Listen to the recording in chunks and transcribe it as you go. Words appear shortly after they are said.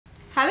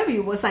Hello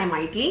viewers, I am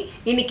Maitli.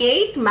 In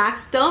 8th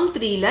Max Term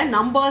 3 la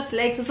numbers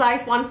la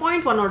exercise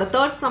 1.1 oda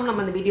third sum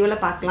நம்ம இந்த வீடியோல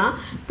பார்க்கலாம்.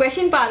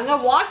 Question பாருங்க,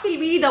 what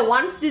will be the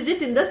ones digit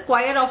in the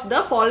square of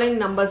the following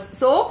numbers?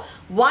 So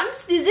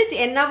ones digit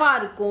என்னவா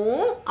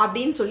இருக்கும்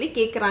அப்படினு சொல்லி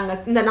கேக்குறாங்க.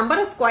 இந்த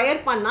நம்பரை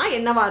ஸ்கொயர் பண்ணா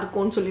என்னவா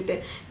இருக்கும்னு சொல்லிட்டு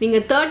நீங்க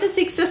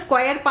 36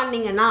 ஸ்கொயர்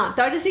பண்ணீங்கனா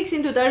 36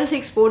 into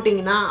 36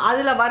 போடிங்கனா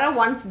அதுல வர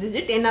ones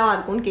digit என்னவா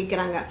இருக்கும்னு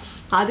கேக்குறாங்க.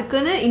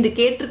 அதுக்குன்னு இந்த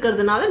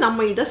கேட்டிருக்கிறதுனால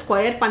நம்ம இத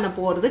ஸ்கொயர் பண்ண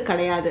போறது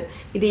கிடையாது.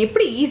 இது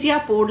எப்படி ஈஸியா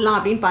போடலாம்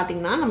அப்படினு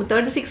பாத்தீங்கன்னா நம்ம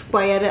 36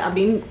 ஸ்கொயர்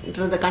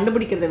அப்படின்றத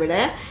கண்டுபிடிக்கிறதை விட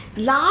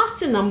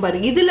லாஸ்ட் நம்பர்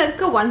இதுல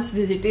இருக்க ones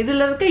digit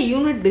இதுல இருக்க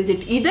யூனிட்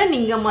digit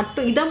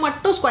இத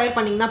மட்டும் ஸ்கொயர்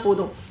பண்ணீங்கனா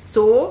போதும்.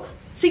 சோ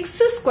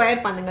 6 ஸ்கொயர்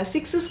பண்ணுங்க.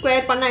 6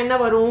 ஸ்கொயர் பண்ணா என்ன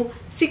வரும்?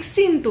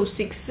 6 into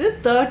 6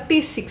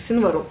 36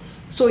 ன்னு வரும்.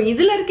 சோ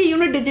இதுல இருக்க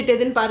யூனிட் digit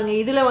எதுன்னு பாருங்க.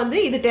 இதுல வந்து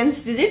இது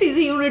 10th digit,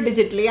 இது யூனிட்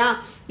digit இல்லையா?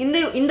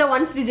 இந்த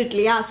ones digit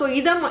இல்லையா? சோ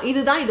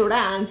இதுதான் இதோட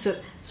ஆன்சர்.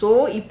 சோ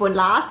இப்போ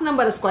லாஸ்ட்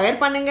நம்பரை ஸ்கொயர்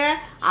பண்ணுங்க.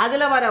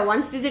 அதுல வர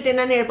ones digit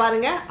என்னன்னு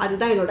பாருங்க.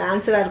 அதுதான் இதோட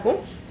ஆன்சரா இருக்கும்.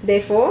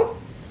 Therefore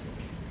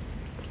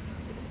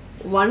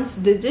ones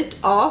digit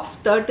of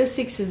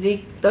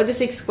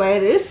 36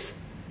 square is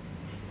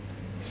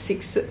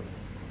 6.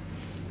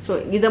 So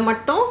இத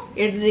மட்டும்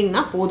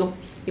எழுதிங்கன்னா போதும்.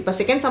 இப்போ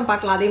செகண்ட் சம்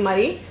பார்க்கலாம். அதே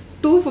மாதிரி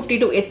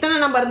 252 எத்தனை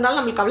நம்பர் இருந்தாலும்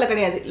நமக்கு கவலை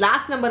கிடையாது.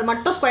 லாஸ்ட் நம்பர்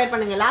மட்டும் ஸ்கொயர்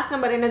பண்ணுங்க. லாஸ்ட்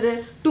நம்பர் என்னது?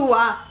 2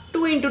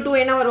 2 into 2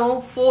 என்ன வரும்?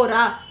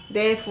 4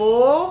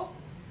 Therefore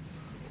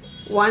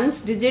ones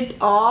digit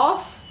of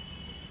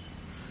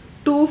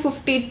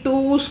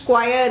 252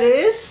 square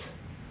is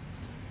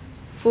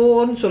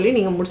 4 ன்னு சொல்லி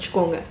நீங்க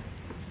முடிச்சுக்கோங்க.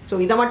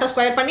 சோ இத மட்டும்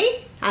ஸ்கொயர் பண்ணி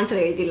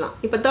ஆன்சர் எழுதிடலாம்.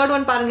 இப்போ தேர்ட்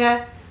ஒன் பாருங்க.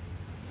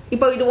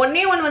 இப்போ இது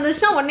ஒண்ணே ஒன்னு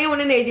வந்துச்சுனா ஒண்ணே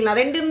ஒன்னு எழுதிடலாம்.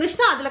 ரெண்டு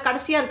இருந்துச்சுனா அதுல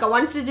கடைசியா இருக்க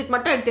ones digit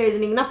மட்டும் எடுத்து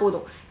எழுதினீங்கன்னா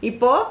போதும்.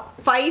 இப்போ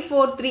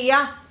 543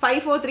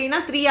 543 னா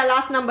 3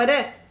 லாஸ்ட் நம்பர்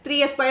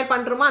 3 ஸ்கொயர்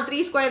பண்றோமா?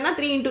 3 ஸ்கொயர்னா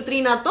 3 into 3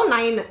 ன்னு அர்த்தம்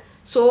 9.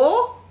 So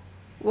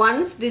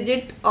ones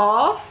digit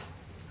of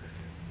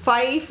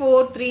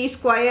 543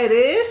 square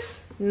is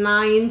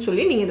 9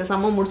 சொல்லி நீங்க இந்த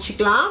சம்ம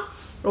முடிச்சுக்கலாம்.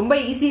 ரொம்ப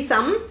ஈஸி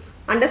சம்.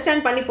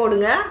 அண்டர்ஸ்டாண்ட் பண்ணி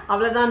போடுங்க.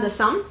 அவ்வளவுதான் இந்த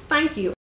சம். Thank you.